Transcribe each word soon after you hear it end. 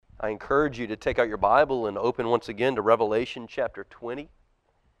I encourage you to take out your Bible and open once again to Revelation chapter 20.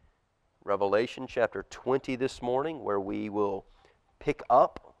 Revelation chapter 20 this morning, where we will pick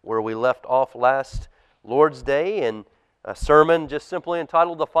up where we left off last Lord's Day in a sermon just simply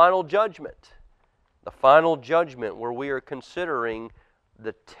entitled The Final Judgment. The Final Judgment, where we are considering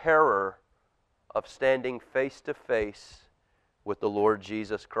the terror of standing face to face with the Lord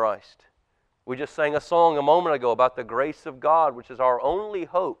Jesus Christ. We just sang a song a moment ago about the grace of God, which is our only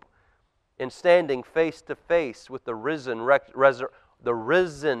hope in standing face to face with the risen,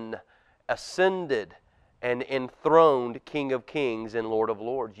 ascended, and enthroned King of Kings and Lord of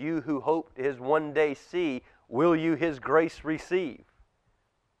Lords. You who hope to His one day see, will you His grace receive?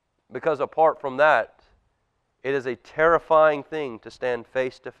 Because apart from that, it is a terrifying thing to stand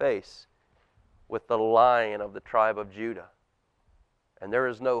face to face with the Lion of the tribe of Judah. And there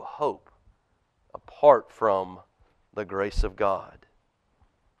is no hope apart from the grace of God.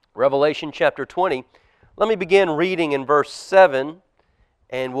 Revelation chapter 20. Let me begin reading in verse 7,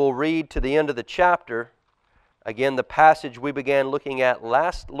 and we'll read to the end of the chapter. Again, the passage we began looking at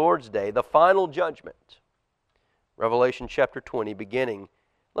last Lord's Day, the final judgment. Revelation chapter 20,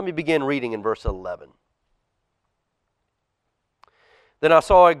 let me begin reading in verse 11. Then I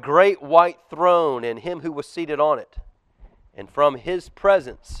saw a great white throne and Him who was seated on it, and from His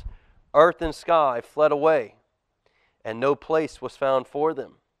presence earth and sky fled away, and no place was found for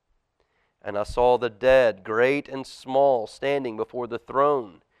them. And I saw the dead, great and small, standing before the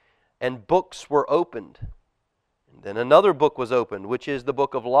throne, and books were opened. And then another book was opened, which is the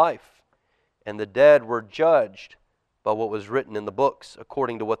book of life. And the dead were judged by what was written in the books,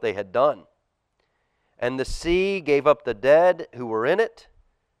 according to what they had done. And the sea gave up the dead who were in it,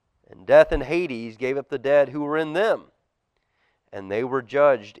 and death and Hades gave up the dead who were in them. And they were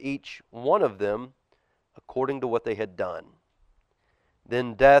judged, each one of them, according to what they had done.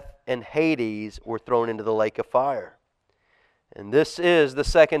 Then death and Hades were thrown into the lake of fire. And this is the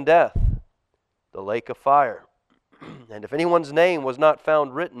second death, the lake of fire. And if anyone's name was not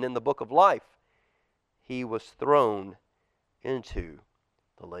found written in the book of life, he was thrown into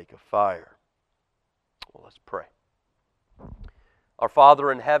the lake of fire. Well, let's pray. Our Father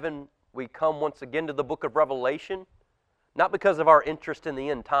in heaven, we come once again to the book of Revelation, not because of our interest in the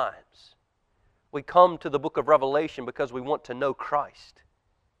end times. We come to the book of Revelation because we want to know Christ.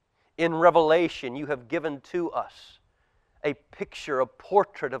 In Revelation, you have given to us a picture, a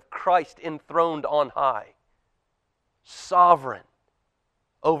portrait of Christ enthroned on high, sovereign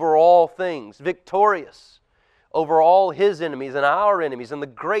over all things, victorious over all His enemies and our enemies, and the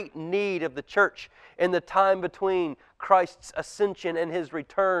great need of the church in the time between Christ's ascension and His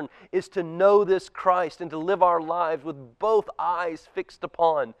return is to know this Christ and to live our lives with both eyes fixed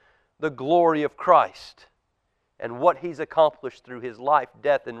upon the glory of Christ and what He's accomplished through His life,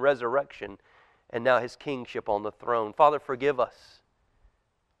 death, and resurrection, and now His kingship on the throne. Father, forgive us.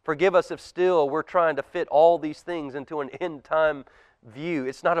 Forgive us if still we're trying to fit all these things into an end-time view.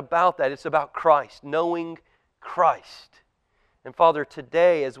 It's not about that. It's about Christ, knowing Christ. And Father,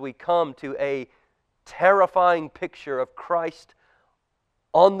 today as we come to a terrifying picture of Christ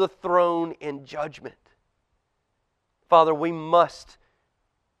on the throne in judgment, Father, we must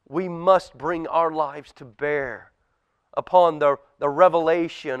bring our lives to bear upon the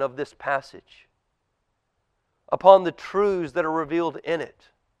revelation of this passage, upon the truths that are revealed in it,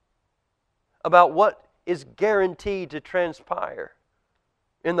 about what is guaranteed to transpire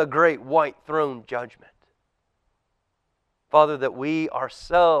in the great white throne judgment. Father, that we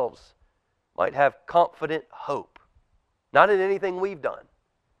ourselves might have confident hope, not in anything we've done,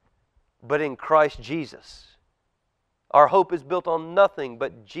 but in Christ Jesus. Our hope is built on nothing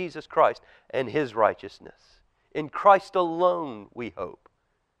but Jesus Christ and His righteousness. In Christ alone we hope.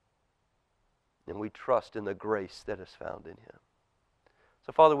 And we trust in the grace that is found in Him.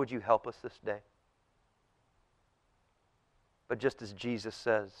 So Father, would you help us this day? But just as Jesus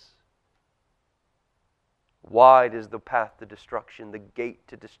says, wide is the path to destruction, the gate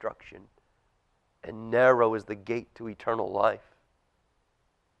to destruction, and narrow is the gate to eternal life.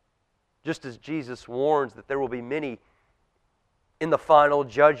 Just as Jesus warns that there will be many in the final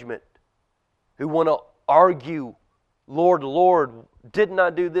judgment who want to argue, Lord, Lord, did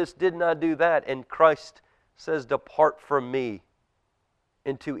not do this, did not do that. And Christ says, depart from me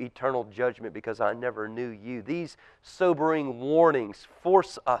into eternal judgment because I never knew you. These sobering warnings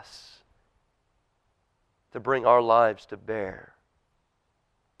force us to bring our lives to bear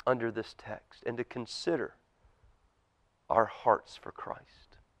under this text and to consider our hearts for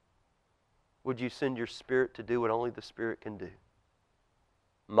Christ. Would you send your Spirit to do what only the Spirit can do?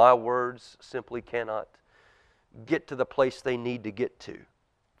 My words simply cannot get to the place they need to get to.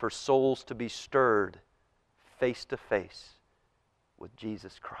 for souls to be stirred face to face with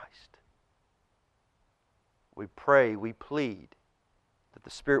Jesus Christ. We pray, we plead that the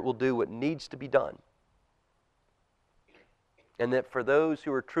Spirit will do what needs to be done. And that for those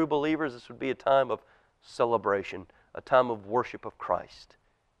who are true believers, this would be a time of celebration, a time of worship of Christ,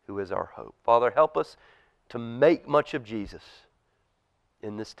 who is our hope. Father, help us to make much of Jesus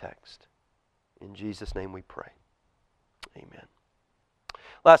in this text. In Jesus' name we pray. Amen.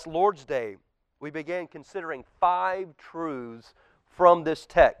 Last Lord's Day, we began considering 5 truths from this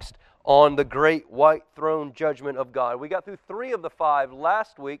text on the great white throne judgment of God. We got through 3 of the 5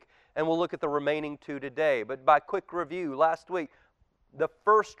 last week, and we'll look at the remaining 2 today. But by quick review, last week, the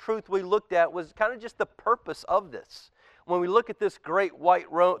first truth we looked at was kind of just the purpose of this. When we look at this great white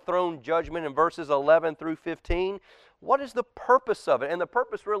throne judgment in verses 11 through 15, what is the purpose of it? And the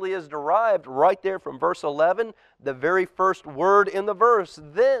purpose really is derived right there from verse 11, the very first word in the verse,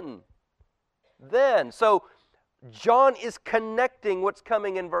 then. Then. So John is connecting what's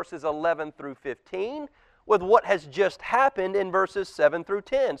coming in verses 11 through 15 with what has just happened in verses 7 through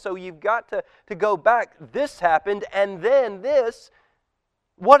 10. So you've got to go back. This happened, and then this.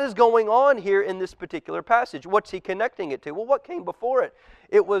 What is going on here in this particular passage? What's he connecting it to? Well, what came before it?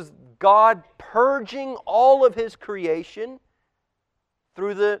 It was God purging all of His creation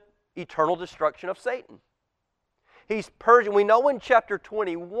through the eternal destruction of Satan. He's purging. We know in chapter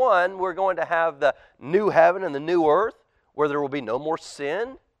 21 we're going to have the new heaven and the new earth where there will be no more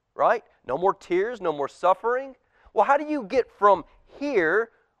sin, right? No more tears, no more suffering. Well, how do you get from here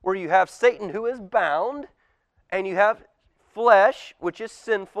where you have Satan who is bound and you have flesh, which is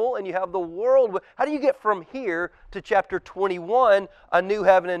sinful, and you have the world? How do you get from here to chapter 21, a new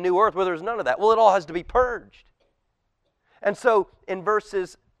heaven and new earth, where there's none of that? Well, it all has to be purged. And so in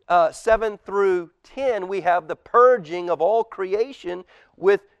verses 7 through 10, we have the purging of all creation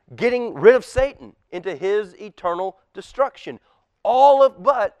with getting rid of Satan into his eternal destruction.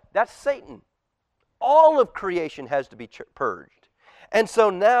 But that's Satan. All of creation has to be purged. And so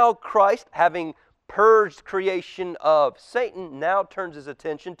now Christ, having purged creation of Satan, now turns his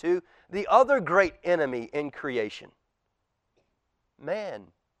attention to the other great enemy in creation. Man.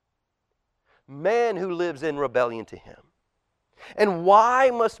 Man who lives in rebellion to him. And why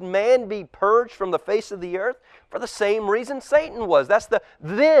must man be purged from the face of the earth? For the same reason Satan was. That's the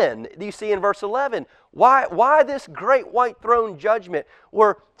then you see in verse 11. Why this great white throne judgment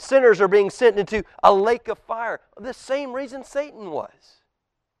where sinners are being sent into a lake of fire? The same reason Satan was.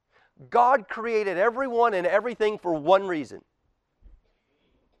 God created everyone and everything for one reason: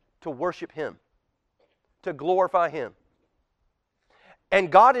 to worship Him, to glorify Him.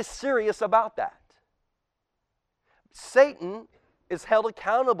 And God is serious about that. Satan is held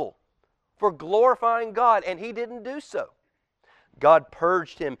accountable for glorifying God, and he didn't do so. God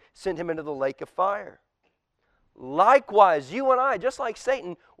purged him, sent him into the lake of fire. Likewise, you and I, just like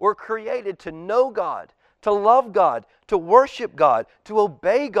Satan, were created to know God, to love God, to worship God, to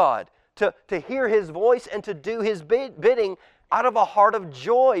obey God, to hear His voice and to do His bidding out of a heart of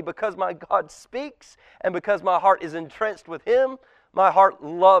joy, because my God speaks, and because my heart is entrenched with Him, my heart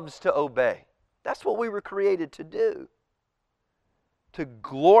loves to obey. That's what we were created to do. To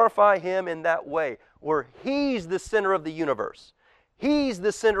glorify Him in that way, where He's the center of the universe. He's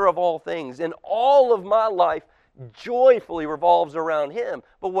the center of all things, and all of my life joyfully revolves around Him.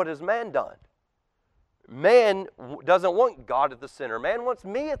 But what has man done? Man doesn't want God at the center. Man wants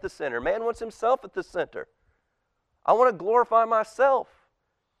me at the center. Man wants himself at the center. I want to glorify myself.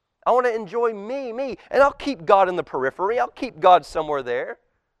 I want to enjoy me. And I'll keep God in the periphery. I'll keep God somewhere there.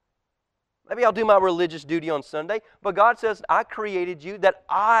 Maybe I'll do my religious duty on Sunday. But God says, I created you that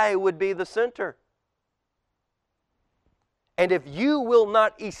I would be the center. And if you will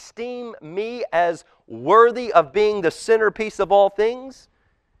not esteem me as worthy of being the centerpiece of all things,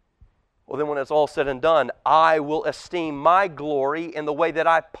 well, then when it's all said and done, I will esteem my glory in the way that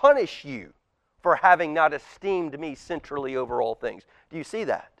I punish you for having not esteemed me centrally over all things. Do you see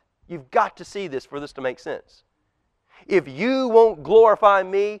that? You've got to see this for this to make sense. If you won't glorify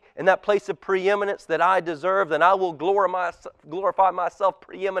me in that place of preeminence that I deserve, then I will glorify myself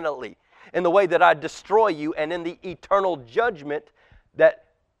preeminently in the way that I destroy you and in the eternal judgment that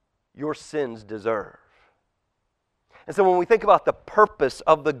your sins deserve. And so when we think about the purpose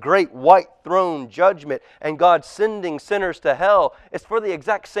of the great white throne judgment and God sending sinners to hell, it's for the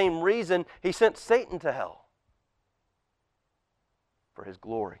exact same reason He sent Satan to hell. For His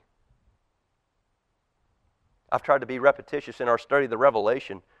glory. I've tried to be repetitious in our study of the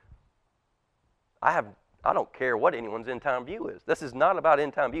Revelation. I don't care what anyone's end-time view is. This is not about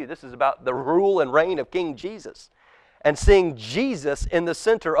end-time view. This is about the rule and reign of King Jesus. and seeing Jesus in the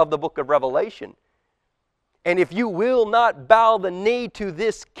center of the book of Revelation. And if you will not bow the knee to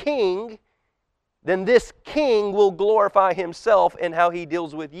this king, then this king will glorify himself in how he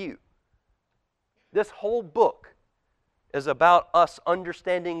deals with you. This whole book is about us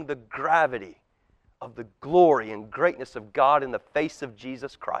understanding the gravity of the glory and greatness of God in the face of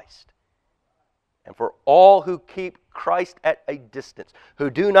Jesus Christ. And for all who keep Christ at a distance, who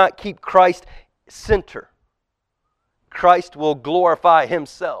do not keep Christ center, Christ will glorify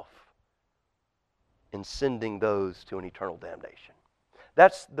himself in sending those to an eternal damnation.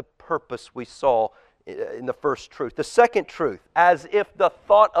 That's the purpose we saw in the first truth. The second truth, as if the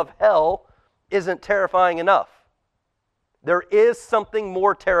thought of hell isn't terrifying enough. There is something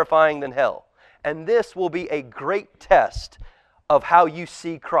more terrifying than hell. And this will be a great test of how you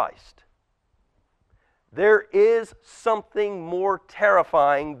see Christ. There is something more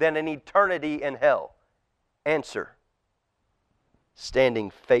terrifying than an eternity in hell. Answer: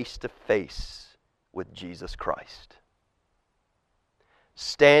 standing face to face with Jesus Christ.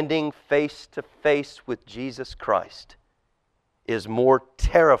 Standing face to face with Jesus Christ is more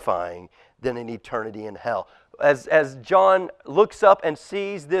terrifying than an eternity in hell. As John looks up and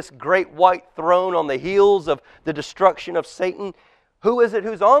sees this great white throne on the heels of the destruction of Satan, who is it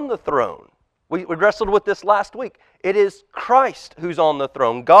who's on the throne? We wrestled with this last week. It is Christ who's on the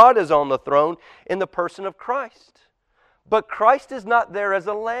throne. God is on the throne in the person of Christ. But Christ is not there as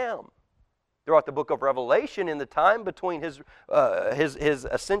a lamb. Throughout the book of Revelation, in the time between his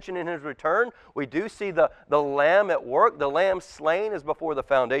ascension and his return, we do see the lamb at work. The lamb slain is before the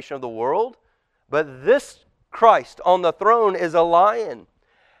foundation of the world. But this Christ on the throne is a lion.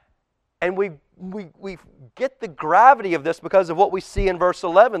 And we get the gravity of this because of what we see in verse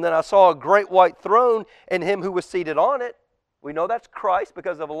 11. Then I saw a great white throne and him who was seated on it. We know that's Christ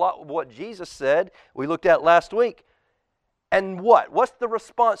because of a lot of what Jesus said we looked at last week. And what? What's the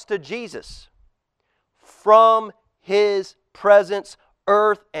response to Jesus? From his presence,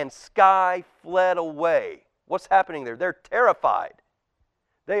 earth and sky fled away. What's happening there? They're terrified.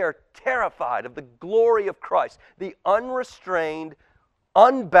 They are terrified of the glory of Christ, the unrestrained,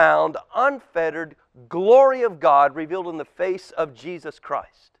 unbound, unfettered glory of God revealed in the face of Jesus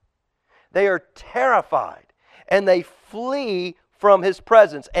Christ. They are terrified, and they flee from his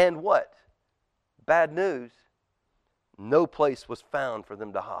presence. And what? Bad news. No place was found for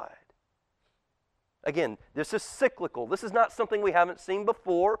them to hide. Again, this is cyclical. This is not something we haven't seen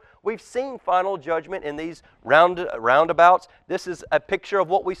before. We've seen final judgment in these roundabouts. This is a picture of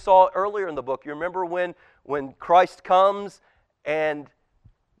what we saw earlier in the book. You remember when Christ comes and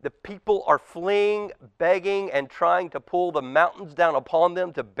the people are fleeing, begging, and trying to pull the mountains down upon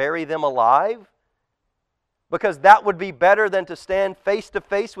them to bury them alive? Because that would be better than to stand face to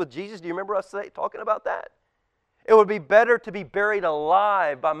face with Jesus. Do you remember us talking about that? It would be better to be buried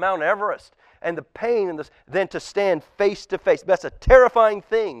alive by Mount Everest and the pain and than to stand face to face. That's a terrifying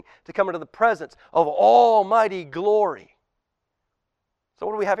thing, to come into the presence of almighty glory. So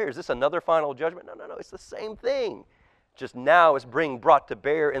what do we have here? Is this another final judgment? No. It's the same thing. Just now it's being brought to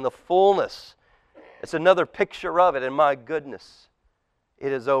bear in the fullness. It's another picture of it, and my goodness,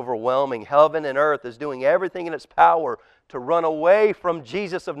 it is overwhelming. Heaven and earth is doing everything in its power to run away from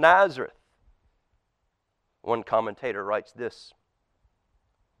Jesus of Nazareth. One commentator writes this,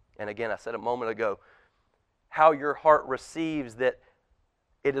 and again, I said a moment ago, how your heart receives that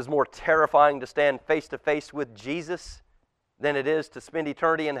it is more terrifying to stand face to face with Jesus than it is to spend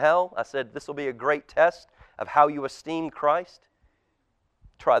eternity in hell. I said this will be a great test of how you esteem Christ.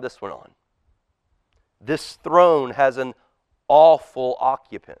 Try this one on. This throne has an awful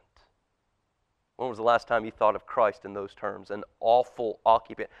occupant. When was the last time you thought of Christ in those terms? An awful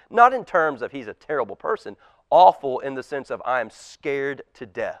occupant. Not in terms of he's a terrible person. Awful in the sense of I am scared to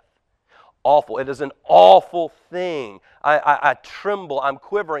death. Awful. It is an awful thing. I tremble. I'm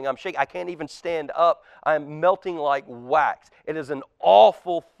quivering. I'm shaking. I can't even stand up. I'm melting like wax. It is an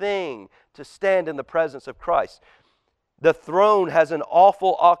awful thing to stand in the presence of Christ. The throne has an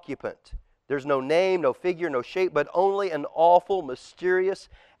awful occupant. There's no name, no figure, no shape, but only an awful, mysterious,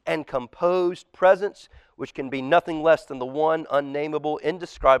 and composed presence, which can be nothing less than the one unnameable,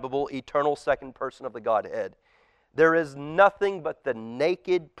 indescribable, eternal second person of the Godhead. There is nothing but the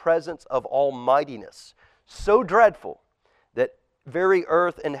naked presence of almightiness, so dreadful that very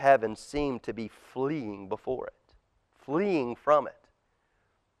earth and heaven seem to be fleeing before it, fleeing from it.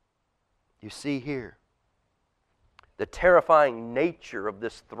 You see here, the terrifying nature of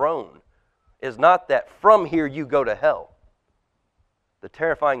this throne is not that from here you go to hell. The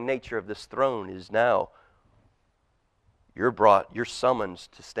terrifying nature of this throne is now you're summoned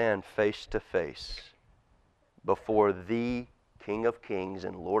to stand face to face before the King of Kings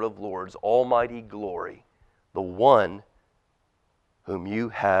and Lord of Lords, Almighty Glory, the one whom you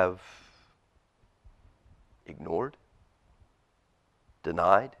have ignored,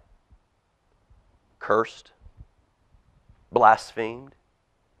 denied, cursed, blasphemed.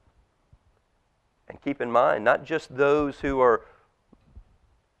 And keep in mind, not just those who are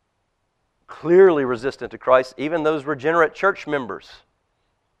clearly resistant to Christ, even those regenerate church members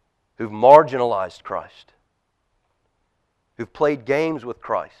who've marginalized Christ, who've played games with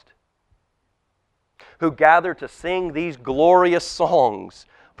Christ, who gather to sing these glorious songs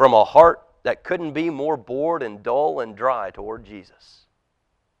from a heart that couldn't be more bored and dull and dry toward Jesus,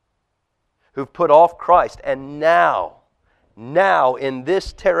 who've put off Christ. And now in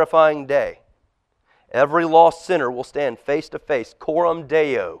this terrifying day, every lost sinner will stand face to face, coram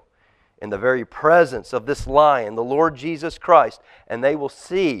Deo, in the very presence of this Lion, the Lord Jesus Christ, and they will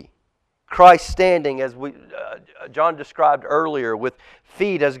see Christ standing, as John described earlier, with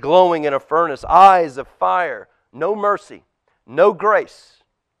feet as glowing in a furnace, eyes of fire, no mercy, no grace,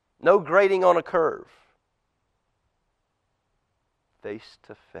 no grading on a curve. Face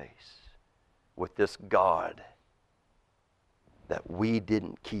to face with this God that we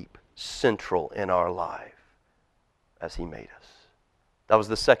didn't keep central in our life as He made us. That was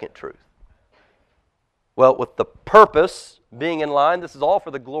the second truth. Well, with the purpose being in line, this is all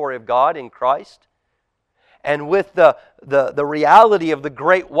for the glory of God in Christ. And with the reality of the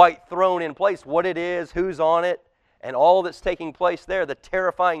great white throne in place, what it is, who's on it, and all that's taking place there, the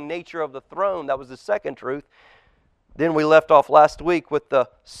terrifying nature of the throne, that was the second truth. Then we left off last week with the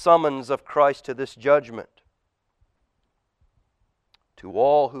summons of Christ to this judgment. To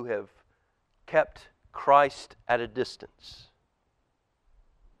all who have kept Christ at a distance,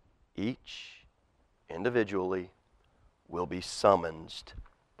 each individually will be summoned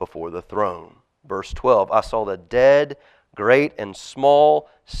before the throne. Verse 12, I saw the dead, great and small,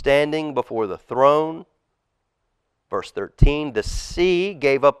 standing before the throne. Verse 13, the sea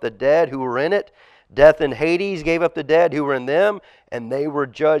gave up the dead who were in it. Death and Hades gave up the dead who were in them, and they were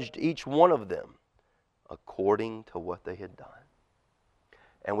judged, each one of them, according to what they had done.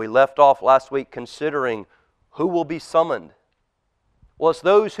 And we left off last week considering who will be summoned. Well, it's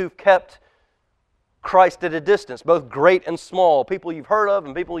those who've kept Christ at a distance, both great and small, people you've heard of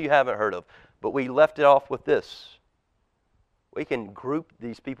and people you haven't heard of. But we left it off with this. We can group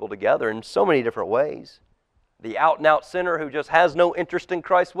these people together in so many different ways. The out-and-out sinner who just has no interest in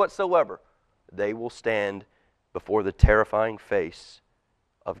Christ whatsoever, they will stand before the terrifying face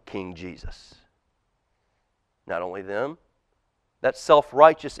of King Jesus. Not only them, that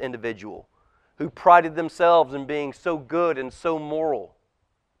self-righteous individual who prided themselves in being so good and so moral.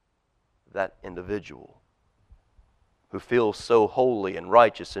 That individual who feels so holy and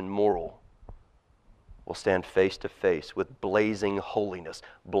righteous and moral will stand face to face with blazing holiness,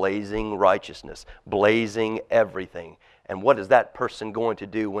 blazing righteousness, blazing everything. And what is that person going to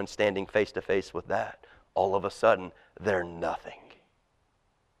do when standing face to face with that? All of a sudden, they're nothing.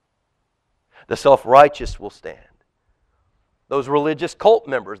 The self-righteous will stand. Those religious cult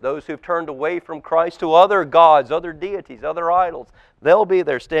members, those who've turned away from Christ to other gods, other deities, other idols, they'll be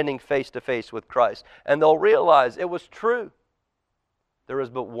there standing face to face with Christ. And they'll realize it was true. There is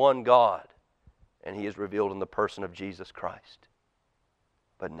but one God, and He is revealed in the person of Jesus Christ.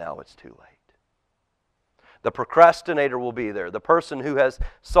 But now it's too late. The procrastinator will be there, the person who has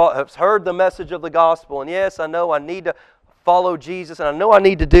heard the message of the gospel, and yes, I know I need to follow Jesus, and I know I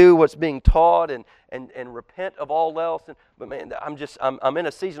need to do what's being taught and repent of all else. But man, I'm in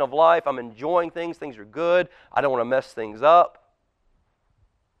a season of life. I'm enjoying things. Things are good. I don't want to mess things up.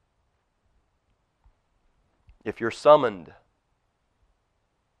 If you're summoned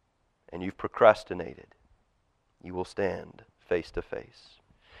and you've procrastinated, you will stand face to face.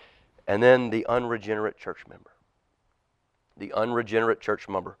 And then the unregenerate church member. The unregenerate church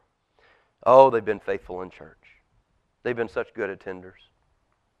member. Oh, they've been faithful in church. They've been such good attenders.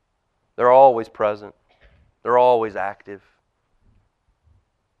 They're always present. They're always active.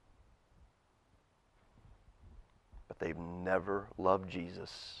 But they've never loved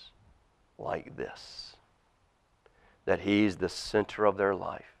Jesus like this. That He's the center of their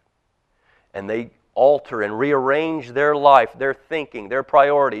life. And they alter and rearrange their life, their thinking, their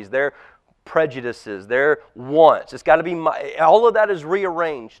priorities, their prejudices, their wants. It's got to be all of that is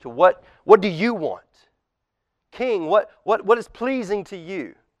rearranged to what do you want? King, what is pleasing to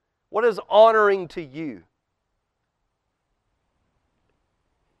you? What is honoring to you?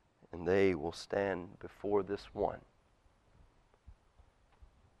 And they will stand before this one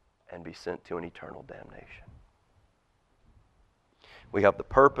and be sent to an eternal damnation. We have the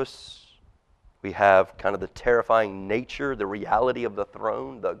purpose, We have kind of the terrifying nature, the reality of the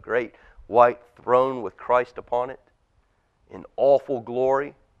throne, the great white throne with Christ upon it in awful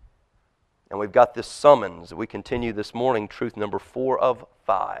glory. And we've got this summons. We continue this morning, truth number 4 of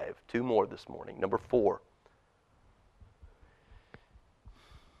 5. 2 more this morning. Number 4.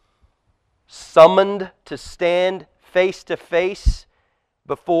 Summoned to stand face to face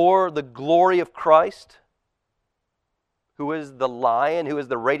before the glory of Christ, who is the lion, who is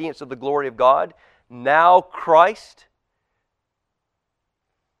the radiance of the glory of God. Now Christ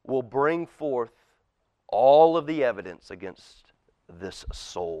will bring forth all of the evidence against this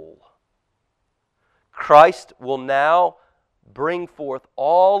soul. Christ will now bring forth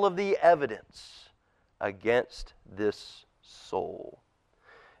all of the evidence against this soul.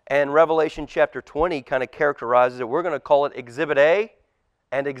 And Revelation chapter 20 kind of characterizes it. We're going to call it Exhibit A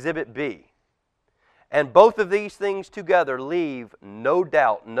and Exhibit B. And both of these things together leave no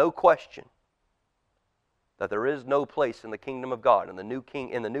doubt, no question, that there is no place in the kingdom of God, in the new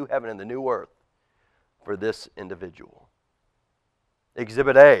heaven and the new earth, for this individual.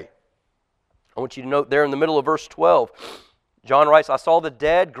 Exhibit A. I want you to note there in the middle of verse 12, John writes, I saw the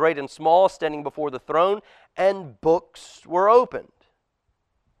dead, great and small, standing before the throne, and books were opened.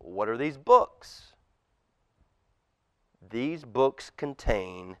 What are these books? These books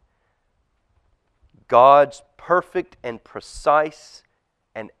contain God's perfect and precise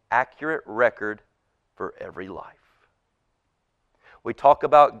and accurate record for every life. We talk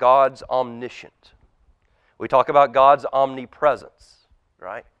about God's omniscient. We talk about God's omnipresence,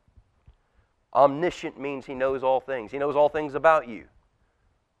 right? Omniscient means He knows all things. He knows all things about you.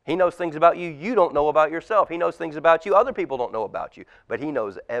 He knows things about you you don't know about yourself. He knows things about you other people don't know about you. But He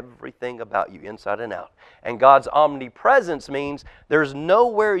knows everything about you inside and out. And God's omnipresence means there's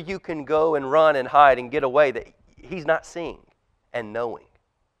nowhere you can go and run and hide and get away that He's not seeing and knowing.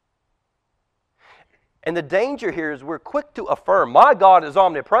 And the danger here is we're quick to affirm, my God is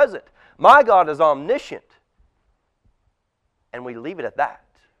omnipresent. My God is omniscient. And we leave it at that.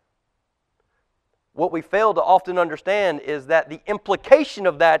 What we fail to often understand is that the implication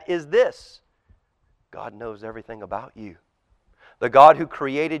of that is this: God knows everything about you. The God who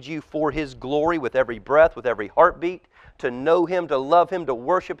created you for His glory with every breath, with every heartbeat, to know Him, to love Him, to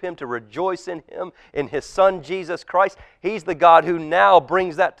worship Him, to rejoice in Him, in His Son Jesus Christ. He's the God who now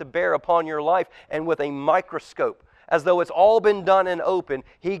brings that to bear upon your life, and with a microscope, as though it's all been done and open,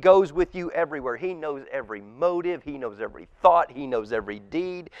 He goes with you everywhere. He knows every motive. He knows every thought. He knows every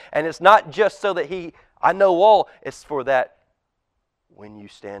deed. And it's not just so that I know all. It's for that when you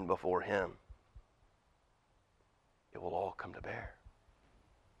stand before Him, it will all come to bear.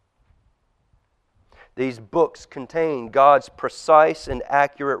 These books contain God's precise and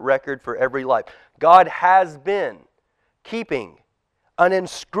accurate record for every life. God has been keeping an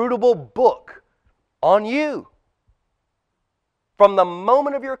inscrutable book on you from the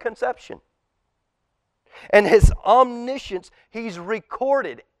moment of your conception. And His omniscience, He's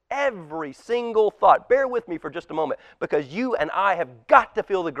recorded every single thought. Bear with me for just a moment, because you and I have got to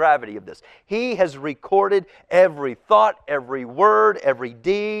feel the gravity of this. He has recorded every thought, every word, every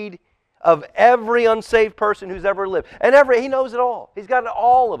deed of every unsaved person who's ever lived. And He knows it all. He's got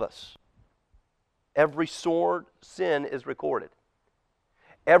all of us. Every sin is recorded.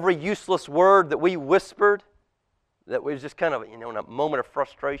 Every useless word that we whispered, that was just kind of, in a moment of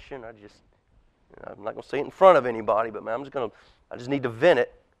frustration, I'm not going to say it in front of anybody, but man, I just need to vent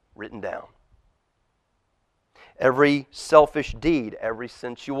it, written down. Every selfish deed, every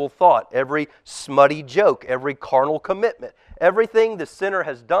sensual thought, every smutty joke, every carnal commitment, everything the sinner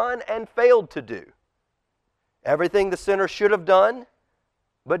has done and failed to do. Everything the sinner should have done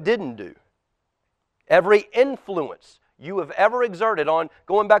but didn't do. Every influence you have ever exerted on,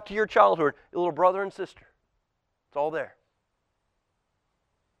 going back to your childhood, your little brother and sister. It's all there.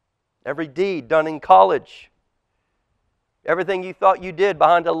 Every deed done in college. Everything you thought you did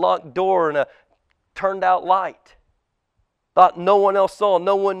behind a locked door and a turned out light. Thought no one else saw,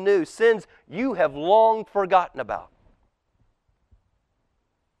 no one knew. Sins you have long forgotten about.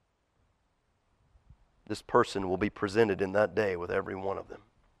 This person will be presented in that day with every one of them.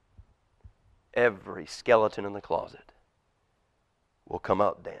 Every skeleton in the closet will come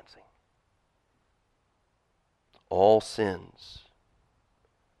out dancing. All sins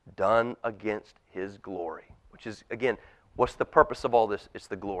done against His glory. Which is, again, what's the purpose of all this? It's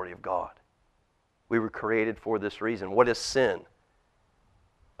the glory of God. We were created for this reason. What is sin?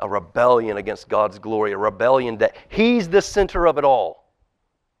 A rebellion against God's glory. A rebellion that He's the center of it all.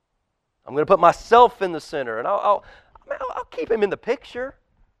 I'm going to put myself in the center, and I'll keep Him in the picture.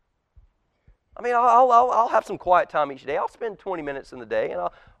 I'll have some quiet time each day. I'll spend 20 minutes in the day, and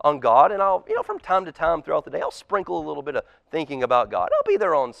on God, and I'll, from time to time throughout the day, I'll sprinkle a little bit of thinking about God. I'll be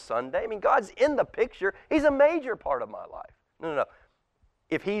there on Sunday. I mean, God's in the picture. He's a major part of my life. No.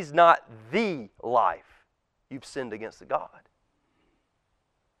 If He's not the life, you've sinned against the God.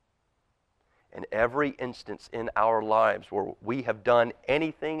 In every instance in our lives where we have done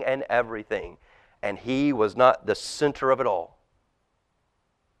anything and everything, and He was not the center of it all,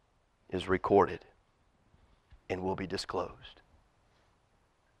 is recorded and will be disclosed.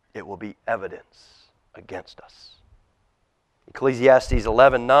 It will be evidence against us. Ecclesiastes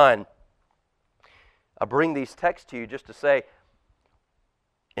 11:9. I bring these texts to you just to say,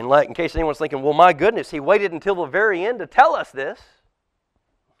 in case anyone's thinking, well, my goodness, He waited until the very end to tell us this.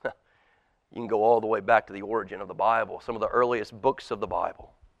 You can go all the way back to the origin of the Bible, some of the earliest books of the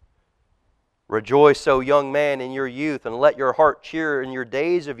Bible. Rejoice, O young man, in your youth, and let your heart cheer in your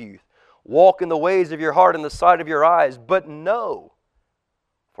days of youth. Walk in the ways of your heart in the sight of your eyes, but know,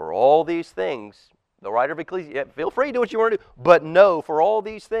 for all these things, the writer of Ecclesiastes, feel free to do what you want to do, but know, for all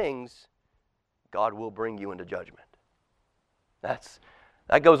these things, God will bring you into judgment.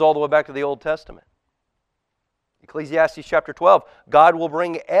 That goes all the way back to the Old Testament. Ecclesiastes chapter 12, God will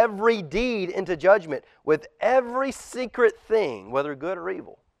bring every deed into judgment with every secret thing, whether good or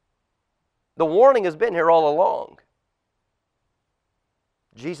evil. The warning has been here all along.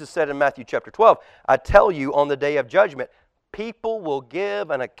 Jesus said in Matthew chapter 12, I tell you, on the day of judgment, people will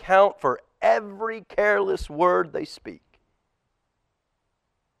give an account for every careless word they speak.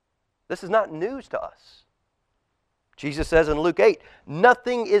 This is not news to us. Jesus says in Luke 8,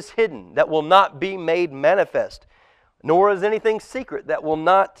 nothing is hidden that will not be made manifest, nor is anything secret that will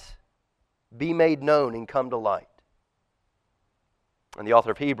not be made known and come to light. And the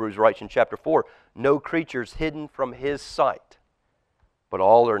author of Hebrews writes in chapter 4, no creature is hidden from His sight, but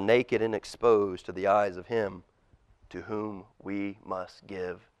all are naked and exposed to the eyes of Him to whom we must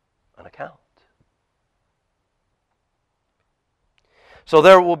give an account. So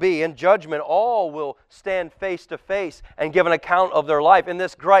there will be, in judgment, all will stand face to face and give an account of their life. In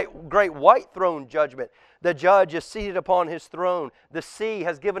this great white throne judgment, the judge is seated upon His throne. The sea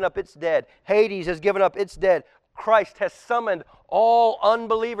has given up its dead. Hades has given up its dead. Christ has summoned all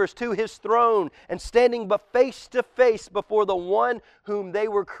unbelievers to His throne, and standing but face to face before the one whom they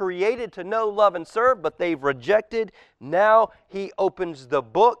were created to know, love, and serve, but they've rejected. Now He opens the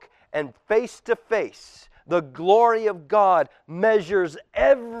book, and face to face, the glory of God measures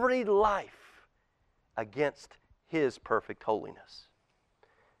every life against His perfect holiness,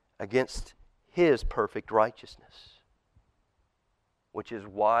 against His perfect righteousness. Which is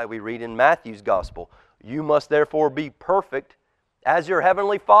why we read in Matthew's gospel, you must therefore be perfect as your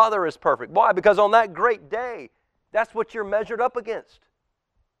heavenly Father is perfect. Why? Because on that great day, that's what you're measured up against.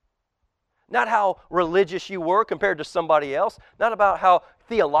 Not how religious you were compared to somebody else. Not about how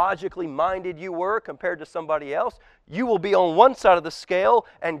theologically minded you were compared to somebody else. You will be on one side of the scale,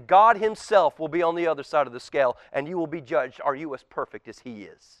 and God Himself will be on the other side of the scale, and you will be judged. Are you as perfect as He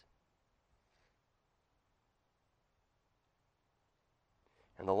is?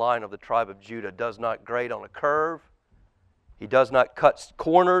 And the Lion of the tribe of Judah does not grade on a curve. He does not cut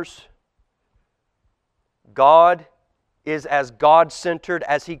corners. God is as God-centered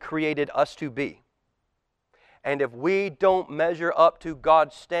as He created us to be. And if we don't measure up to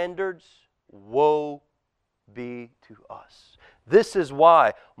God's standards, woe be to us. This is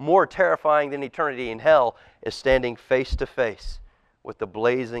why more terrifying than eternity in hell is standing face to face with the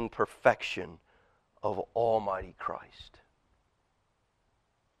blazing perfection of Almighty Christ.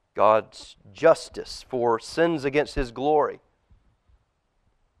 God's justice for sins against His glory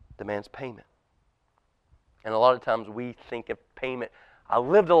demands payment. And a lot of times we think of payment. I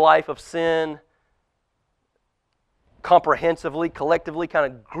lived a life of sin, comprehensively, collectively, kind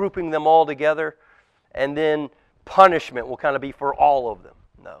of grouping them all together, and then punishment will kind of be for all of them.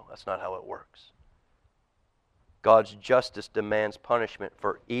 No, that's not how it works. God's justice demands punishment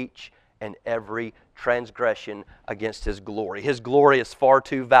for each and every transgression against His glory. His glory is far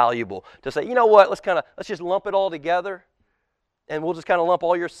too valuable to say, you know what, let's just lump it all together, and we'll just kind of lump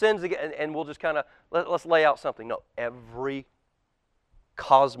all your sins together, and we'll just kind of, let's lay out something. No, every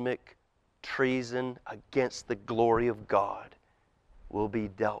cosmic treason against the glory of God will be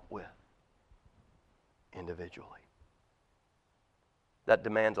dealt with individually. That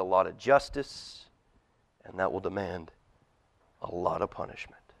demands a lot of justice, and that will demand a lot of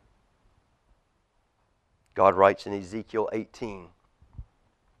punishment. God writes in Ezekiel 18,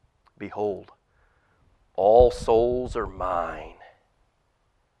 behold, all souls are mine.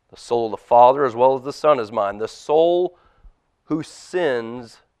 The soul of the Father as well as the Son is mine. The soul who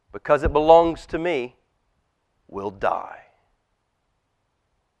sins, because it belongs to me, will die.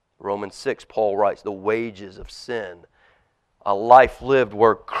 Romans 6, Paul writes, the wages of sin, a life lived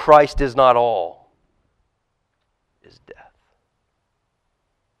where Christ is not all, is death.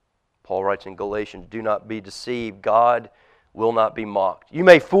 Paul writes in Galatians, do not be deceived. God will not be mocked. You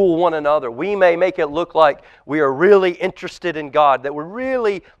may fool one another. We may make it look like we are really interested in God, that we're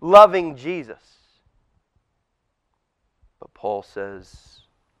really loving Jesus. But Paul says,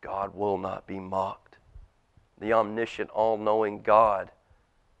 God will not be mocked. The omniscient, all-knowing God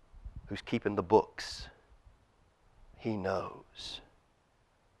who's keeping the books, He knows.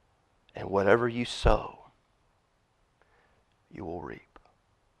 And whatever you sow, you will reap.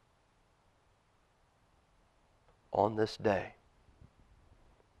 On this day,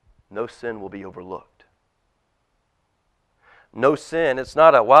 no sin will be overlooked. No sin, it's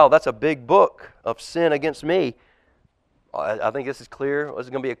not a, wow, that's a big book of sin against me. I think this is clear. This is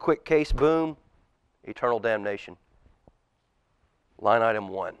going to be a quick case, boom, eternal damnation. Line item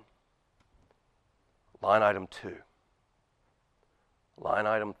 1. Line item 2. Line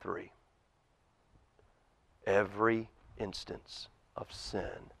item 3. Every instance of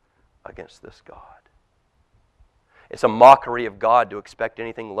sin against this God. It's a mockery of God to expect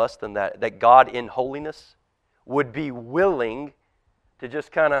anything less than that. That God in holiness would be willing to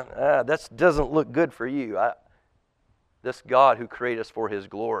just kind of, that doesn't look good for you. This God who created us for His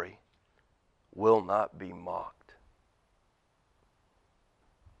glory will not be mocked.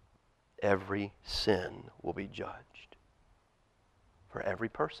 Every sin will be judged for every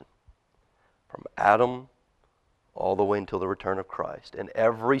person, from Adam all the way until the return of Christ. And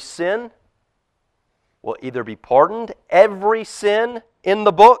every sin will either be pardoned, every sin in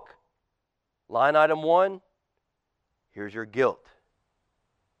the book, line item 1, here's your guilt,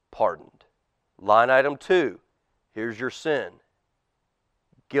 pardoned. Line item 2, here's your sin,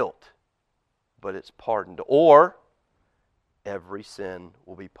 guilt, but it's pardoned. Or every sin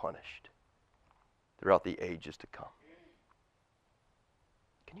will be punished throughout the ages to come.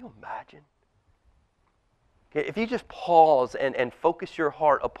 Can you imagine? If you just pause and focus your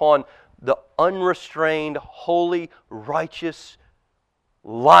heart upon the unrestrained, holy, righteous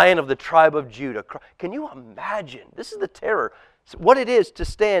Lion of the tribe of Judah. Can you imagine? This is the terror. What it is to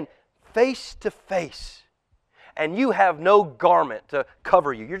stand face to face and you have no garment to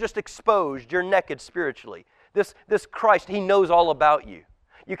cover you. You're just exposed. You're naked spiritually. This Christ, He knows all about you.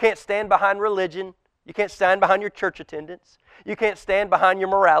 You can't stand behind religion. You can't stand behind your church attendance. You can't stand behind your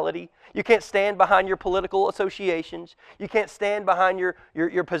morality. You can't stand behind your political associations. You can't stand behind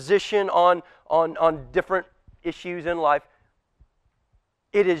your position on different issues in life.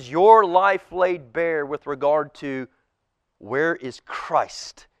 It is your life laid bare with regard to where is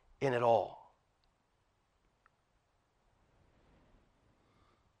Christ in it all.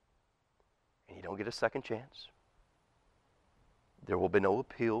 And you don't get a second chance. There will be no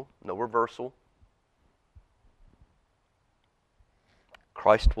appeal, no reversal.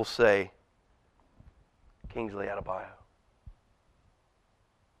 Christ will say, Kingsley Adebayo,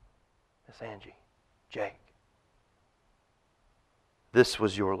 Miss Angie, Jake, this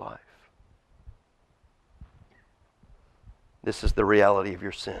was your life. This is the reality of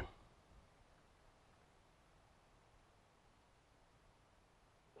your sin.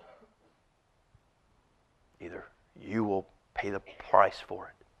 Either you will pay the price for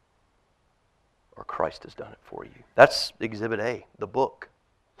it, or Christ has done it for you. That's Exhibit A, the book.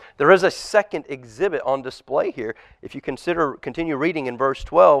 There is a second exhibit on display here. If you continue reading in verse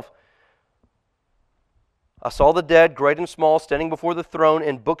 12, I saw the dead, great and small, standing before the throne,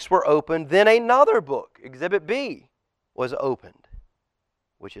 and books were opened. Then another book, Exhibit B, was opened,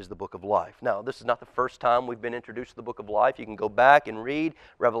 which is the book of life. Now, this is not the first time we've been introduced to the book of life. You can go back and read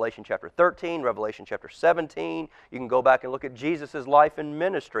Revelation chapter 13, Revelation chapter 17. You can go back and look at Jesus' life and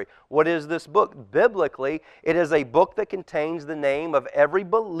ministry. What is this book? Biblically, it is a book that contains the name of every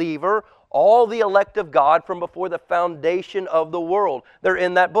believer, all the elect of God from before the foundation of the world. They're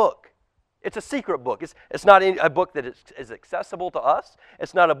in that book. It's a secret book. It's not a book that is accessible to us.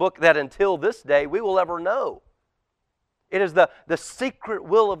 It's not a book that until this day we will ever know. It is the secret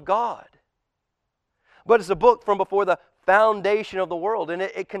will of God. But it's a book from before the foundation of the world, and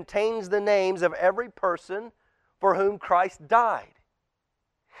it contains the names of every person for whom Christ died.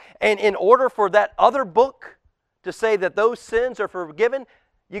 And in order for that other book to say that those sins are forgiven,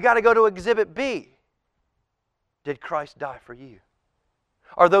 you got to go to Exhibit B. Did Christ die for you?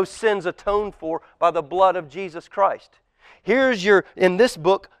 Are those sins atoned for by the blood of Jesus Christ? Here's in this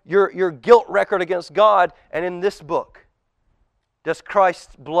book, your guilt record against God, and in this book, does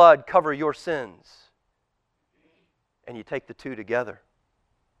Christ's blood cover your sins? And you take the two together.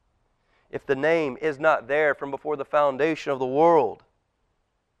 If the name is not there from before the foundation of the world,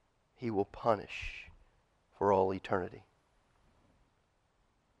 He will punish for all eternity.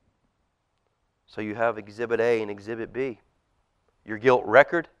 So you have Exhibit A and Exhibit B. Your guilt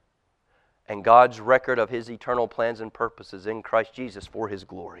record and God's record of His eternal plans and purposes in Christ Jesus for His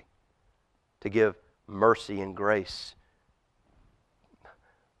glory. To give mercy and grace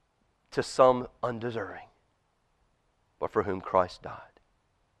to some undeserving, but for whom Christ died.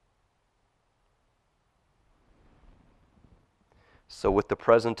 So with the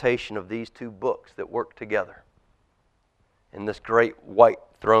presentation of these two books that work together, in this great white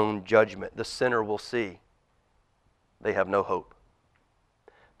throne judgment, the sinner will see they have no hope.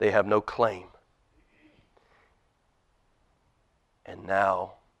 They have no claim. And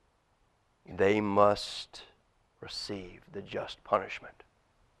now they must receive the just punishment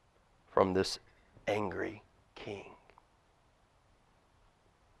from this angry king.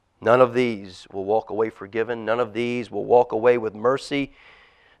 None of these will walk away forgiven. None of these will walk away with mercy.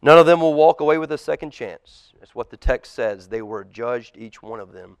 None of them will walk away with a second chance. That's what the text says. They were judged, each one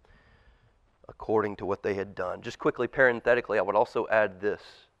of them, according to what they had done. Just quickly, parenthetically, I would also add this.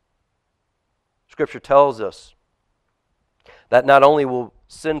 Scripture tells us that not only will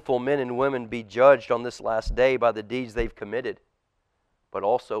sinful men and women be judged on this last day by the deeds they've committed, but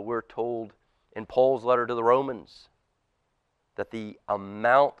also we're told in Paul's letter to the Romans that the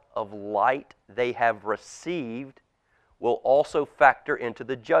amount of light they have received will also factor into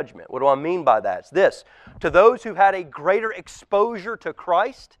the judgment. What do I mean by that? It's this. To those who had a greater exposure to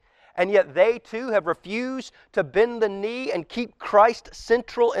Christ, and yet they too have refused to bend the knee and keep Christ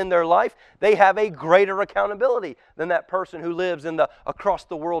central in their life, they have a greater accountability than that person who lives across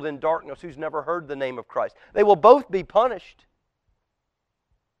the world in darkness, who's never heard the name of Christ. They will both be punished.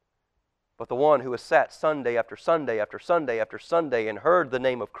 But the one who has sat Sunday after Sunday after Sunday after Sunday and heard the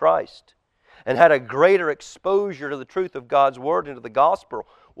name of Christ and had a greater exposure to the truth of God's Word and to the gospel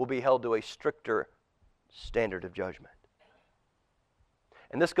will be held to a stricter standard of judgment.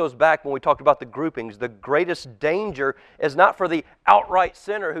 And this goes back when we talked about the groupings. The greatest danger is not for the outright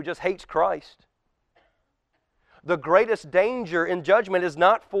sinner who just hates Christ. The greatest danger in judgment is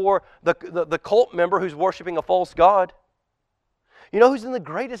not for the cult member who's worshiping a false god. You know who's in the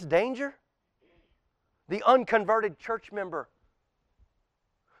greatest danger? The unconverted church member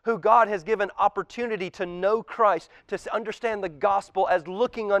who God has given opportunity to know Christ, to understand the gospel as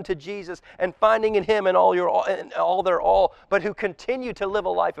looking unto Jesus and finding in Him and all their all, but who continue to live a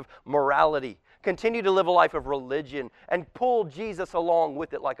life of morality, continue to live a life of religion, and pull Jesus along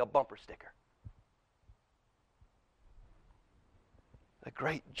with it like a bumper sticker. The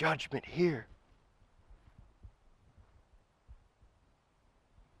great judgment here.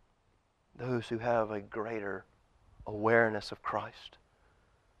 Those who have a greater awareness of Christ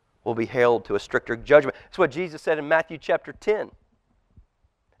will be held to a stricter judgment. That's what Jesus said in Matthew chapter 10.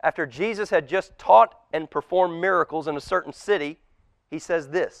 After Jesus had just taught and performed miracles in a certain city, He says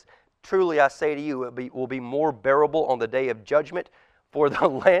this, "Truly I say to you, it will be more bearable on the day of judgment for the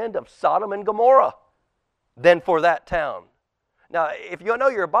land of Sodom and Gomorrah than for that town." Now, if you know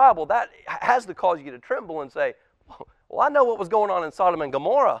your Bible, that has to cause you to tremble and say, well, I know what was going on in Sodom and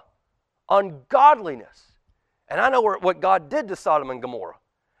Gomorrah. Ungodliness. And I know what God did to Sodom and Gomorrah.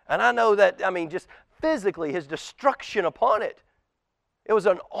 And I know that, just physically, His destruction upon it. It was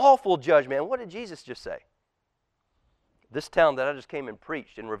an awful judgment. And what did Jesus just say? This town that I just came and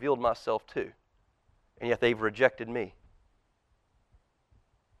preached and revealed myself to, and yet they've rejected me.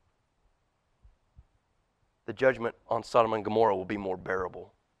 The judgment on Sodom and Gomorrah will be more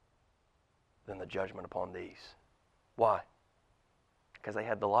bearable than the judgment upon these. Why? Because they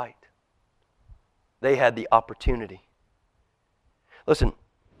had the light. They had the opportunity. Listen,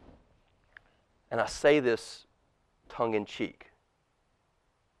 and I say this tongue-in-cheek,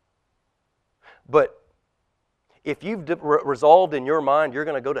 but if you've resolved in your mind you're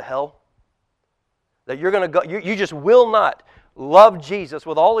going to go to hell, that you're going to go, you just will not love Jesus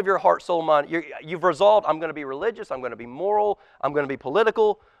with all of your heart, soul, mind. You've resolved, I'm going to be religious, I'm going to be moral, I'm going to be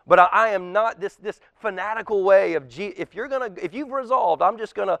political, but I am not this fanatical way of if you've resolved, I'm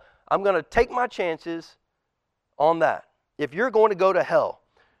going to take my chances on that. If you're going to go to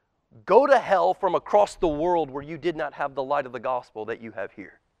hell from across the world where you did not have the light of the gospel that you have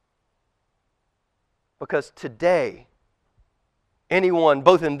here. Because today, anyone,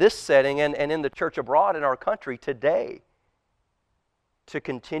 both in this setting and in the church abroad in our country today, to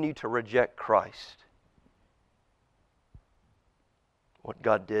continue to reject Christ, what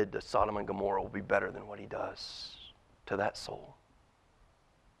God did to Sodom and Gomorrah will be better than what He does to that soul.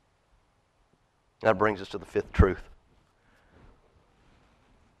 That brings us to the fifth truth.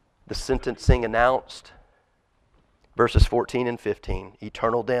 The sentencing announced verses 14 and 15,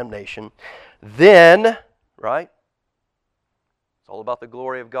 eternal damnation. Then, right? It's all about the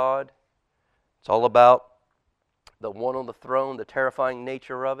glory of God. It's all about the one on the throne, the terrifying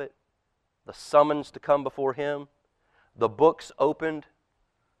nature of it, the summons to come before Him, the books opened.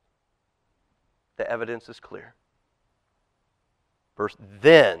 The evidence is clear. Verse,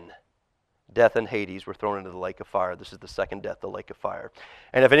 then death and Hades were thrown into the lake of fire. This is the second death, the lake of fire.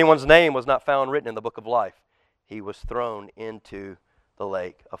 And if anyone's name was not found written in the book of life, he was thrown into the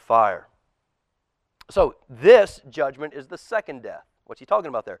lake of fire. So this judgment is the second death. What's he talking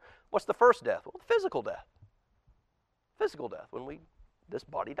about there? What's the first death? Well, the physical death. Physical death, when this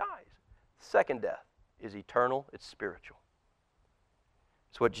body dies. Second death is eternal, it's spiritual.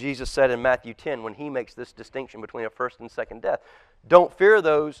 It's what Jesus said in Matthew 10 when He makes this distinction between a first and second death. Don't fear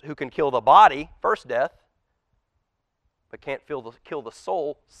those who can kill the body, first death, but can't kill the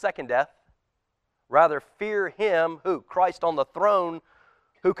soul, second death. Rather fear Him, who? Christ on the throne,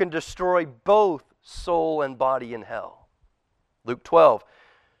 who can destroy both soul and body in hell. Luke 12,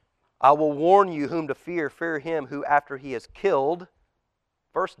 I will warn you whom to fear. Fear Him who after He has killed,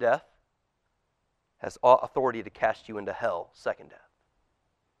 first death, has authority to cast you into hell, second death.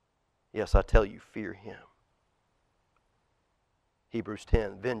 Yes, I tell you, fear Him. Hebrews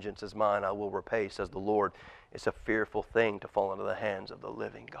 10, vengeance is mine, I will repay, says the Lord. It's a fearful thing to fall into the hands of the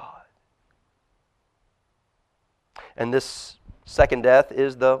living God. And this second death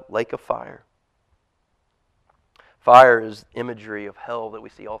is the lake of fire. Fire is imagery of hell that we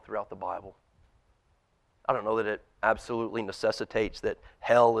see all throughout the Bible. I don't know that it absolutely necessitates that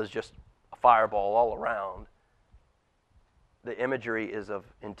hell is just a fireball all around. The imagery is of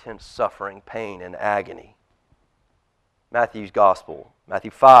intense suffering, pain, and agony. Matthew's Gospel,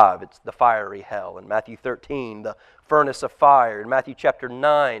 Matthew 5, it's the fiery hell. In Matthew 13, the furnace of fire. In Matthew chapter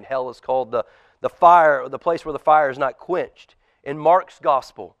 9, hell is called the fire, the place where the fire is not quenched. In Mark's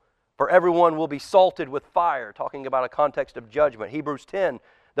Gospel, for everyone will be salted with fire, talking about a context of judgment. Hebrews 10,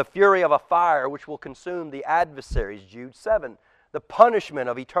 the fury of a fire which will consume the adversaries. Jude 7, the punishment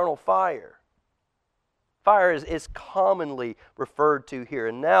of eternal fire. Fire is commonly referred to here.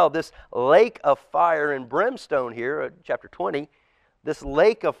 And now this lake of fire and brimstone here, chapter 20, this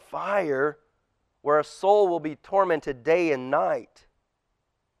lake of fire where a soul will be tormented day and night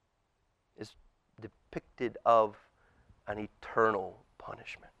is depicted of an eternal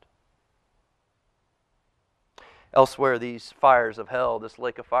punishment. Elsewhere, these fires of hell, this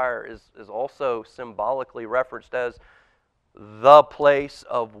lake of fire is also symbolically referenced as the place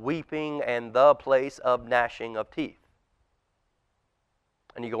of weeping and the place of gnashing of teeth.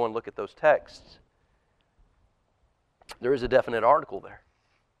 And you go and look at those texts. There is a definite article there.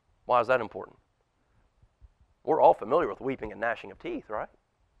 Why is that important? We're all familiar with weeping and gnashing of teeth, right?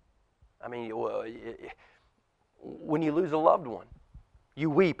 I mean, when you lose a loved one, you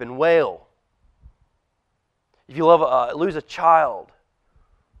weep and wail. If you lose a child,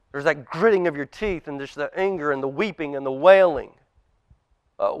 there's that gritting of your teeth and there's the anger and the weeping and the wailing.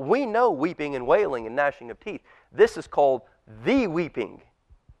 We know weeping and wailing and gnashing of teeth. This is called the weeping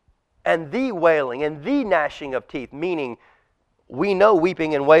and the wailing and the gnashing of teeth, meaning we know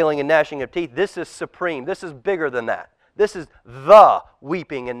weeping and wailing and gnashing of teeth. This is supreme. This is bigger than that. This is the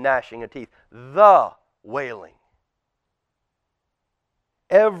weeping and gnashing of teeth, the wailing.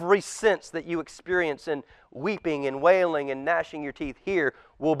 Every sense that you experience in weeping and wailing and gnashing your teeth here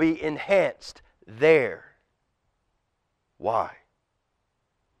will be enhanced there. Why?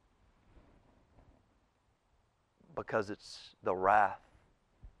 Because it's the wrath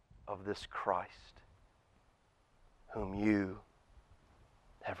of this Christ whom you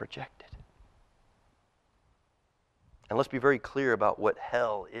have rejected. And let's be very clear about what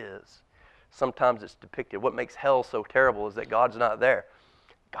hell is. Sometimes it's depicted. What makes hell so terrible is that God's not there.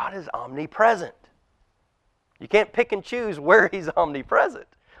 God is omnipresent. You can't pick and choose where He's omnipresent.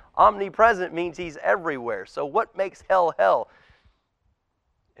 Omnipresent means He's everywhere. So what makes hell hell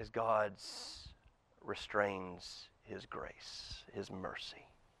is God's restrains His grace, His mercy.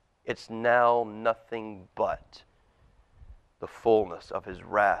 It's now nothing but the fullness of His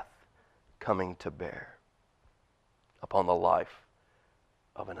wrath coming to bear upon the life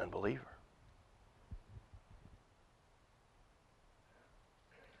of an unbeliever.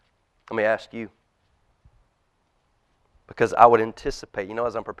 Let me ask you, because I would anticipate,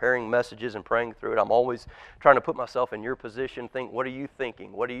 as I'm preparing messages and praying through it, I'm always trying to put myself in your position, think, what are you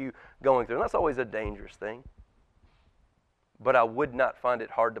thinking? What are you going through? And that's always a dangerous thing. But I would not find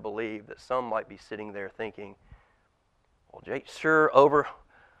it hard to believe that some might be sitting there thinking, well, Jake, sure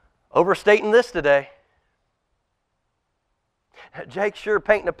overstating this today. Jake's sure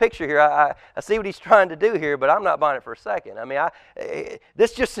painting a picture here. I see what he's trying to do here, but I'm not buying it for a second. I mean,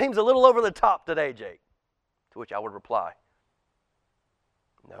 this just seems a little over the top today, Jake. To which I would reply,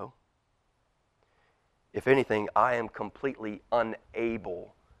 no. If anything, I am completely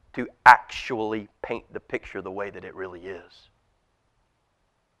unable to actually paint the picture the way that it really is.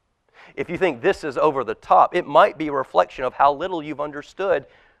 If you think this is over the top, it might be a reflection of how little you've understood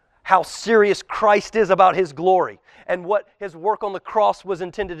how serious Christ is about His glory and what His work on the cross was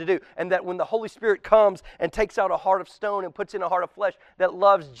intended to do. And that when the Holy Spirit comes and takes out a heart of stone and puts in a heart of flesh that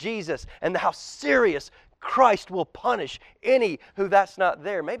loves Jesus, and how serious Christ will punish any who that's not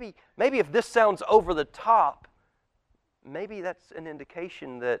there. Maybe if this sounds over the top, maybe that's an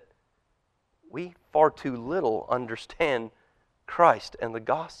indication that we far too little understand Christ and the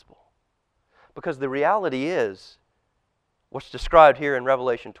gospel. Because the reality is, what's described here in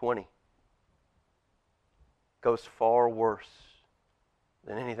Revelation 20 goes far worse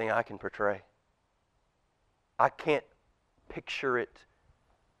than anything I can portray. I can't picture it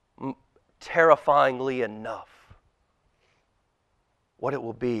terrifyingly enough what it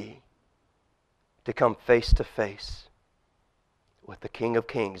will be to come face to face with the King of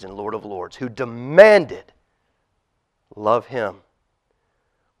Kings and Lord of Lords, who demanded, love Him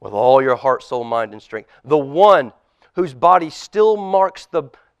with all your heart, soul, mind, and strength. The one whose body still marks the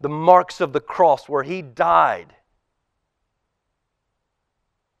marks of the cross where He died,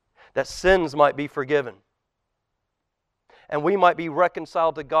 that sins might be forgiven and we might be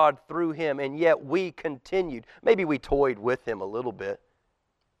reconciled to God through Him, and yet we continued. Maybe we toyed with Him a little bit.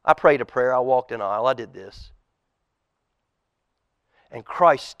 I prayed a prayer, I walked an aisle, I did this. And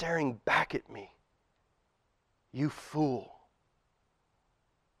Christ staring back at me, you fool.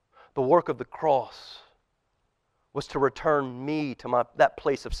 The work of the cross was to return me to that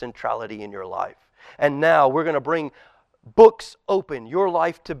place of centrality in your life. And now we're going to bring books open, your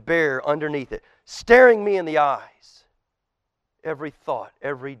life to bear underneath it, staring me in the eyes, every thought,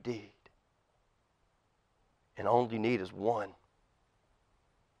 every deed. And all you need is one,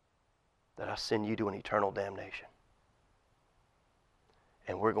 that I send you to an eternal damnation.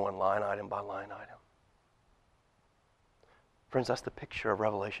 And we're going line item by line item. Friends, that's the picture of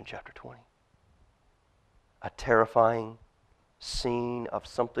Revelation chapter 20. A terrifying scene of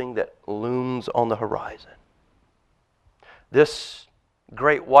something that looms on the horizon. This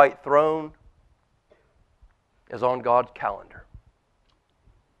great white throne is on God's calendar.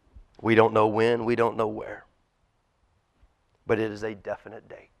 We don't know when, we don't know where, but it is a definite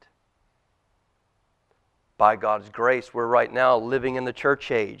date. By God's grace, we're right now living in the church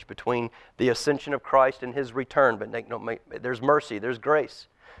age between the ascension of Christ and His return. But there's mercy, there's grace.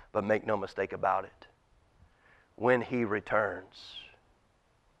 But make no mistake about it. When He returns,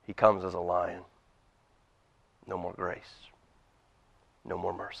 He comes as a lion. No more grace. No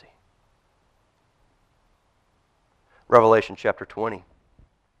more mercy. Revelation chapter 20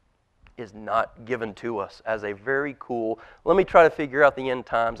 is not given to us as a very cool, let me try to figure out the end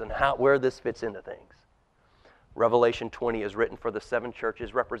times and where this fits into things. Revelation 20 is written for the 7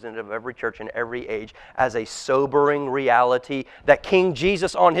 churches, representative of every church in every age, as a sobering reality that King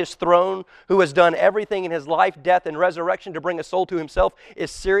Jesus on His throne, who has done everything in His life, death, and resurrection to bring a soul to Himself, is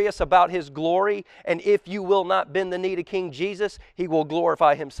serious about His glory. And if you will not bend the knee to King Jesus, He will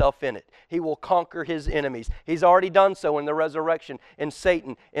glorify Himself in it. He will conquer His enemies. He's already done so in the resurrection, in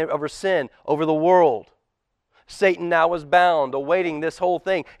Satan, over sin, over the world. Satan now is bound, awaiting this whole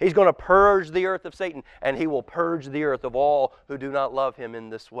thing. He's going to purge the earth of Satan, and He will purge the earth of all who do not love Him in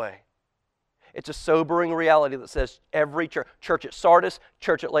this way. It's a sobering reality that says every church, church at Sardis,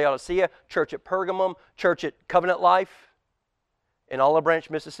 church at Laodicea, church at Pergamum, church at Covenant Life in Olive Branch,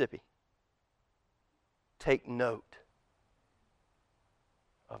 Mississippi, take note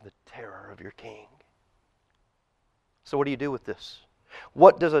of the terror of your King. So what do you do with this?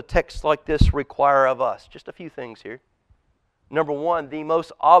 What does a text like this require of us? Just a few things here. Number one, the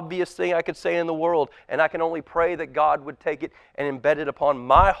most obvious thing I could say in the world, and I can only pray that God would take it and embed it upon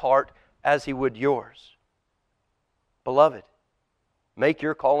my heart as He would yours. Beloved, make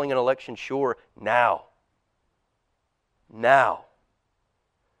your calling and election sure now. Now.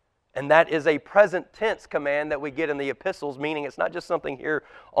 And that is a present tense command that we get in the epistles, meaning it's not just something here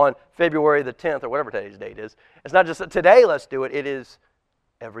on February the 10th or whatever today's date is. It's not just today, let's do it. It is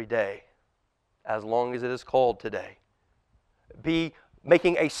every day, as long as it is called today. Be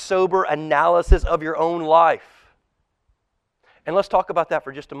making a sober analysis of your own life. And let's talk about that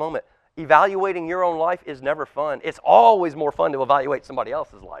for just a moment. Evaluating your own life is never fun. It's always more fun to evaluate somebody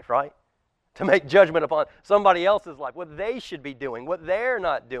else's life, right? To make judgment upon somebody else's life, what they should be doing, what they're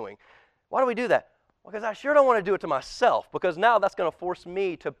not doing. Why do we do that? Because I sure don't want to do it to myself, because now that's going to force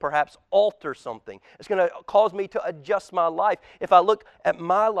me to perhaps alter something. It's going to cause me to adjust my life. If I look at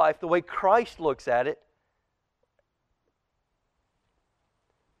my life the way Christ looks at it,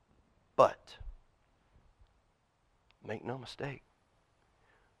 but make no mistake,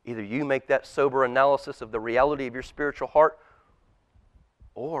 either you make that sober analysis of the reality of your spiritual heart,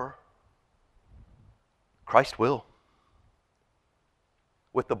 or Christ will,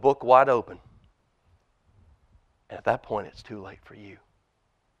 with the book wide open. And at that point, it's too late for you,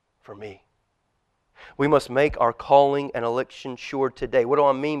 for me. We must make our calling and election sure today. What do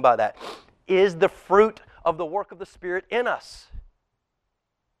I mean by that? Is the fruit of the work of the Spirit in us?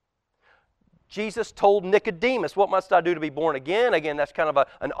 Jesus told Nicodemus, what must I do to be born again? Again, that's kind of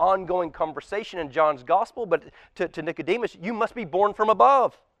an ongoing conversation in John's Gospel, but to Nicodemus, you must be born from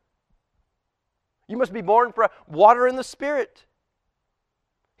above. You must be born from water and the Spirit.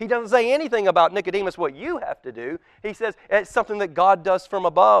 He doesn't say anything about Nicodemus, what you have to do. He says it's something that God does from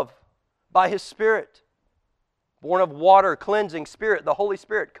above by His Spirit. Born of water, cleansing Spirit, the Holy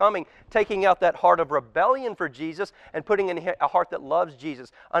Spirit coming, taking out that heart of rebellion for Jesus and putting in a heart that loves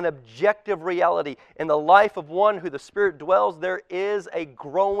Jesus. An objective reality. In the life of one who the Spirit dwells, there is a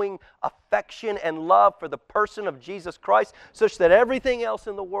growing affection and love for the person of Jesus Christ, such that everything else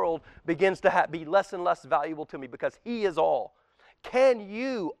in the world begins to be less and less valuable to me because He is all. Can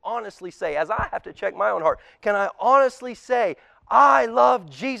you honestly say, as I have to check my own heart, can I honestly say, I love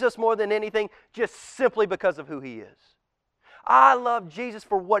Jesus more than anything just simply because of who He is? I love Jesus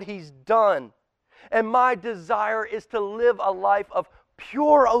for what He's done. And my desire is to live a life of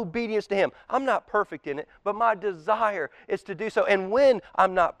pure obedience to Him. I'm not perfect in it, but my desire is to do so. And when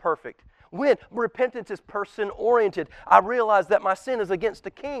I'm not perfect, when repentance is person-oriented, I realize that my sin is against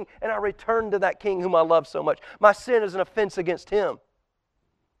the King, and I return to that King whom I love so much. My sin is an offense against Him.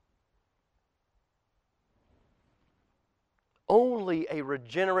 Only a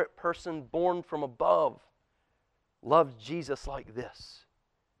regenerate person born from above loves Jesus like this.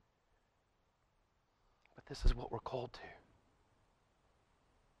 But this is what we're called to.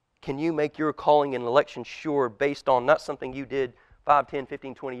 Can you make your calling and election sure based on not something you did 5, 10,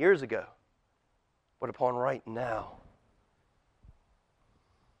 15, 20 years ago, but upon right now?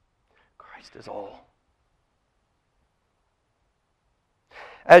 Christ is all.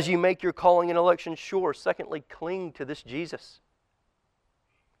 As you make your calling and election sure, secondly, cling to this Jesus.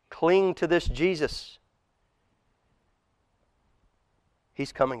 Cling to this Jesus.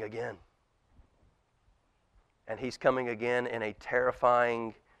 He's coming again. And He's coming again in a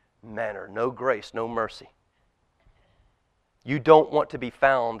terrifying manner. No grace, no mercy. You don't want to be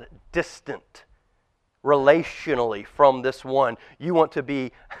found distant relationally from this one. You want to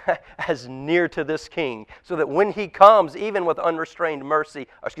be as near to this King so that when He comes, even with unrestrained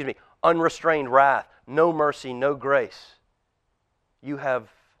unrestrained wrath, no mercy, no grace, you have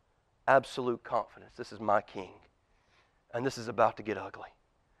absolute confidence. This is my King, and this is about to get ugly.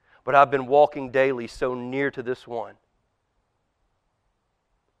 But I've been walking daily so near to this one.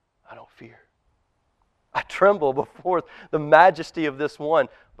 I don't fear. I tremble before the majesty of this one,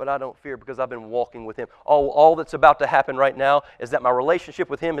 but I don't fear because I've been walking with Him. All that's about to happen right now is that my relationship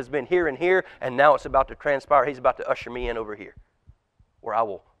with Him has been here and here, and now it's about to transpire. He's about to usher me in over here, where I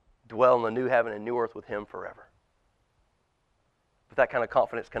will dwell in the new heaven and new earth with Him forever. But that kind of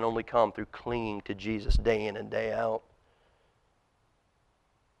confidence can only come through clinging to Jesus day in and day out.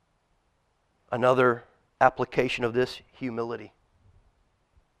 Another application of this, humility,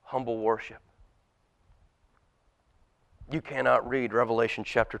 humble worship. You cannot read Revelation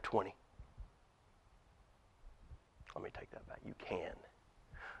chapter 20. Let me take that back. You can.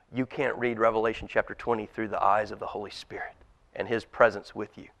 You can't read Revelation chapter 20 through the eyes of the Holy Spirit and His presence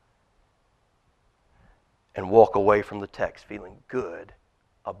with you and walk away from the text feeling good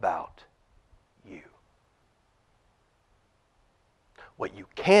about you. What you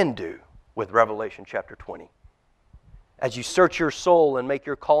can do with Revelation chapter 20, as you search your soul and make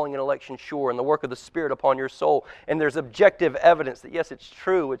your calling and election sure and the work of the Spirit upon your soul, and there's objective evidence that yes, it's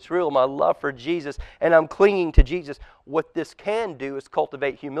true, it's real, my love for Jesus, and I'm clinging to Jesus, what this can do is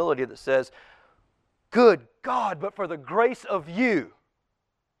cultivate humility that says, good God, but for the grace of you,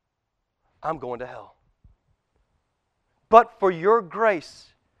 I'm going to hell. But for your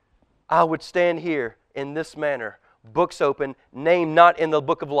grace, I would stand here in this manner, books open, name not in the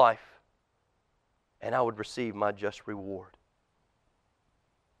book of life, and I would receive my just reward.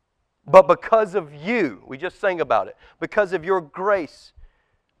 But because of you, we just sang about it, because of your grace,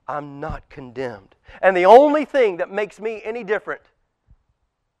 I'm not condemned. And the only thing that makes me any different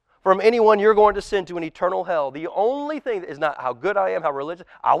from anyone you're going to send to an eternal hell, the only thing is not how good I am, how religious,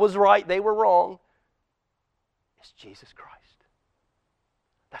 I was right, they were wrong. is Jesus Christ.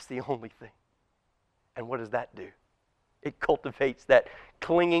 That's the only thing. And what does that do? It cultivates that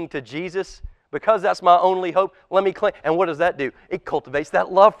clinging to Jesus. Because that's my only hope, let me cling. And what does that do? It cultivates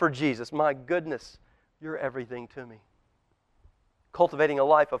that love for Jesus. My goodness, you're everything to me. Cultivating a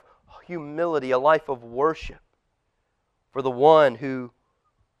life of humility, a life of worship for the one who,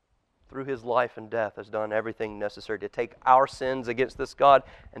 through His life and death, has done everything necessary to take our sins against this God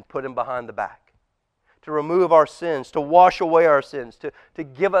and put Him behind the back. To remove our sins, to wash away our sins, to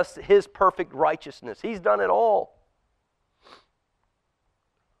give us His perfect righteousness. He's done it all.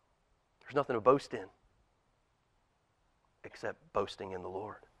 There's nothing to boast in except boasting in the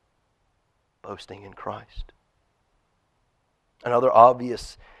Lord, boasting in Christ. Another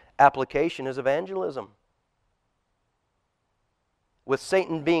obvious application is evangelism. With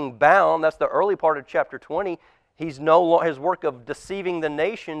Satan being bound, that's the early part of chapter 20, his work of deceiving the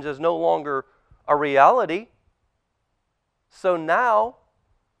nations is no longer a reality. So now,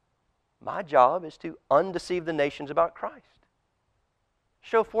 my job is to undeceive the nations about Christ.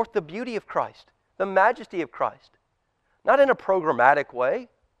 Show forth the beauty of Christ, the majesty of Christ. Not in a programmatic way,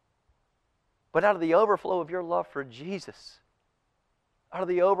 but out of the overflow of your love for Jesus. Out of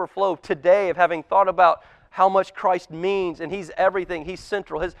the overflow today of having thought about how much Christ means, and He's everything, He's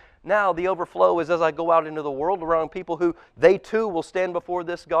central. Now the overflow is as I go out into the world around people who they too will stand before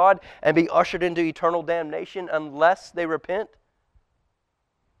this God and be ushered into eternal damnation unless they repent.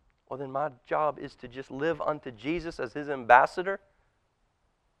 Well, then my job is to just live unto Jesus as His ambassador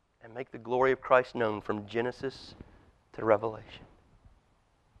and make the glory of Christ known from Genesis to Revelation.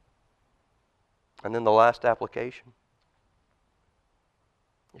 And then the last application.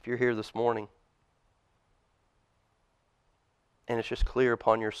 If you're here this morning and it's just clear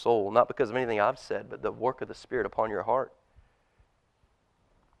upon your soul, not because of anything I've said, but the work of the Spirit upon your heart,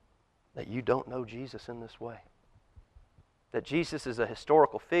 that you don't know Jesus in this way. That Jesus is a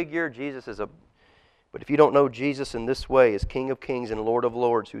historical figure, but if you don't know Jesus in this way as King of Kings and Lord of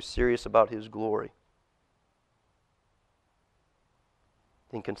Lords who's serious about His glory,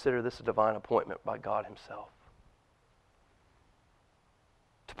 then consider this a divine appointment by God Himself.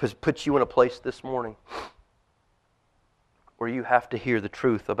 To put you in a place this morning where you have to hear the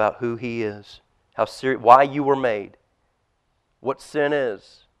truth about who He is, why you were made, what sin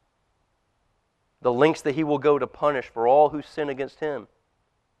is, the lengths that He will go to punish for all who sin against Him,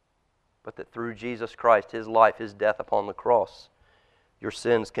 but that through Jesus Christ, His life, His death upon the cross, your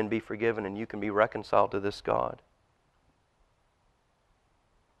sins can be forgiven and you can be reconciled to this God.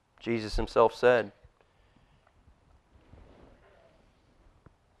 Jesus Himself said,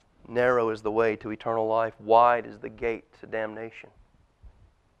 narrow is the way to eternal life, wide is the gate to damnation.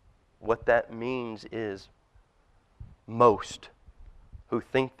 What that means is most who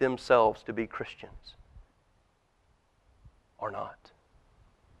think themselves to be Christians are not.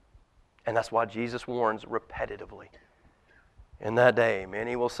 And that's why Jesus warns repetitively. In that day,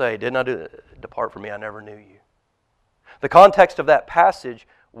 many will say, did not depart from me, I never knew you. The context of that passage,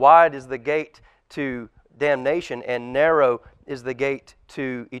 wide is the gate to damnation and narrow is the gate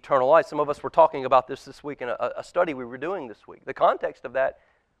to eternal life. Some of us were talking about this week in a study we were doing this week. The context of that,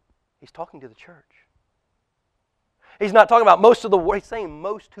 He's talking to the church. He's not talking about most of the world. He's saying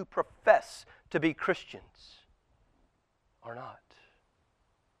most who profess to be Christians are not.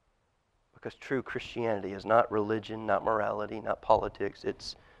 Because true Christianity is not religion, not morality, not politics.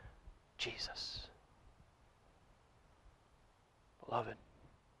 It's Jesus. Beloved,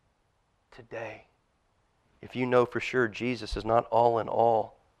 today, if you know for sure Jesus is not all in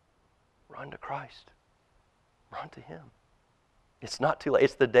all, run to Christ. Run to Him. It's not too late.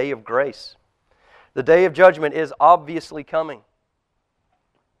 It's the day of grace. The day of judgment is obviously coming.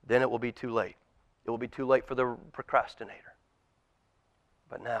 Then it will be too late. It will be too late for the procrastinator.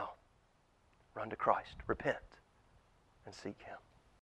 But now, run to Christ, repent, and seek Him.